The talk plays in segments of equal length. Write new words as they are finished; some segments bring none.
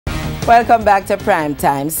Welcome back to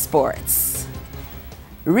Primetime Sports.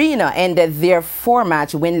 Reno ended their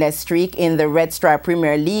 4-match winless streak in the Red Star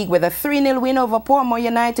Premier League with a 3-0 win over Portmore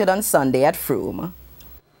United on Sunday at Frome.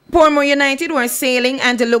 Portmore United were sailing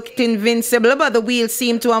and looked invincible, but the wheels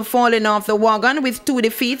seemed to have fallen off the wagon with 2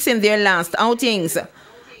 defeats in their last outings.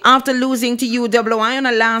 After losing to UWI on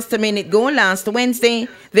a last-minute goal last Wednesday,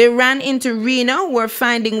 they ran into Reno, who were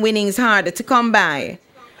finding winnings hard to come by.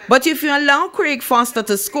 But if you allow Craig Foster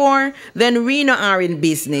to score, then Reno are in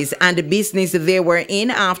business, and the business they were in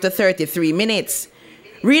after 33 minutes.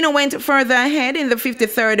 Reno went further ahead in the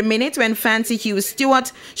 53rd minute when Fancy Hugh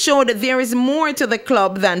Stewart showed there is more to the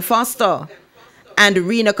club than Foster. And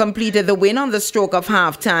Reno completed the win on the stroke of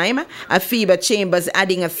half-time, Afiba Chambers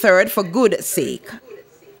adding a third for good sake.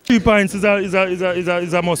 3 points is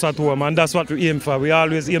a must at home, and that's what we aim for. We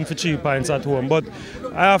always aim for 3 points at home. But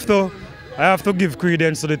I have to give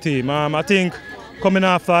credence to the team. I think coming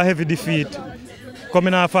after a heavy defeat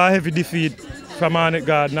from Arnett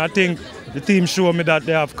Garden, I think the team showed me that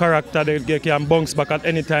they have character, they can bounce back at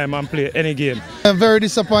any time and play any game. I'm very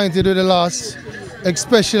disappointed with the loss,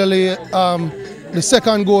 especially the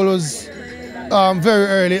second goal was very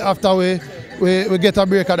early after we get a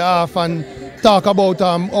break at the half and talk about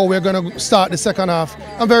how we're going to start the second half.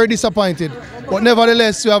 I'm very disappointed, but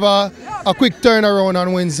nevertheless we have a quick turnaround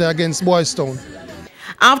on Wednesday against Boys Town.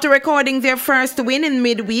 After recording their first win in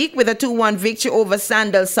midweek with a 2-1 victory over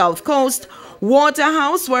Sandal South Coast,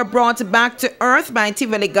 Waterhouse were brought back to earth by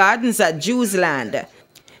Tivoli Gardens at Jewsland.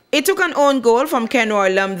 It took an own goal from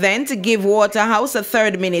Kenroy Lum then to give Waterhouse a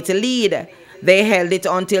 3rd-minute lead. They held it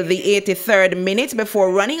until the 83rd minute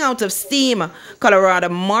before running out of steam, Colorado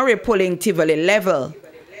Murray pulling Tivoli level.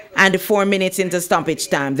 And 4 minutes into stoppage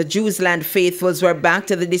time, the Jewsland faithfuls were back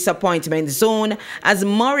to the disappointment zone as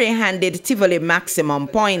Murray handed Tivoli maximum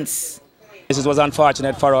points. This was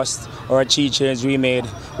unfortunate for us. Our key change we made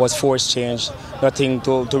was forced change. Nothing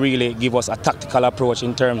to really give us a tactical approach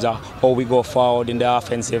in terms of how we go forward in the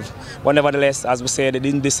offensive. But nevertheless, as we said, the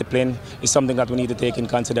indiscipline is something that we need to take in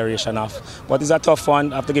consideration of. But it's a tough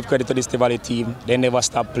one. I have to give credit to this Tivoli team. They never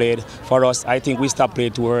stopped playing. For us, I think we stopped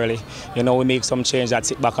playing too early. You know, we make some change that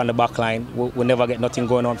sit back on the back line. We never get nothing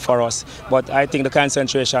going on for us. But I think the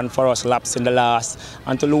concentration for us lapsed in the last.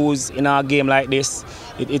 And to lose in a game like this,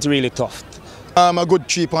 it's really tough. A good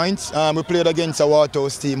 3 points. We played against a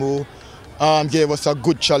Waterhouse team who gave us a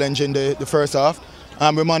good challenge in the first half.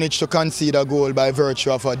 We managed to concede a goal by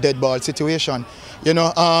virtue of a dead ball situation. You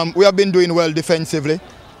know, we have been doing well defensively.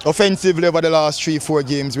 Offensively, over the last 3-4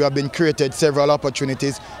 games, we have been created several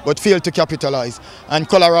opportunities, but failed to capitalize. And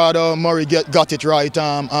Colorado Murray got it right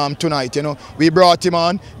tonight. You know, we brought him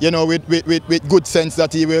on, you know, with good sense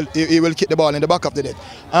that he will kick the ball in the back of the net.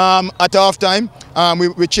 At halftime,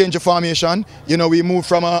 we changed the formation. You know, we moved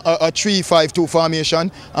from a 3-5-2 formation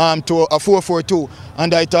to a 4-4-2,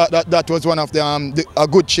 and I thought that was one of a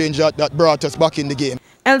good change that brought us back in the game.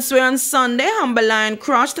 Elsewhere on Sunday, Humber Lion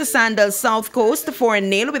crushed the Sandal South Coast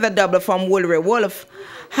 4-0 with a double from Woolray Wolf.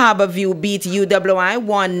 Harborview beat UWI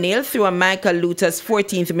 1-0 through a Michael Luther's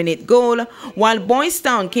 14th-minute goal, while Boys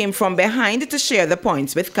Town came from behind to share the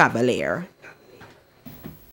points with Cavalier.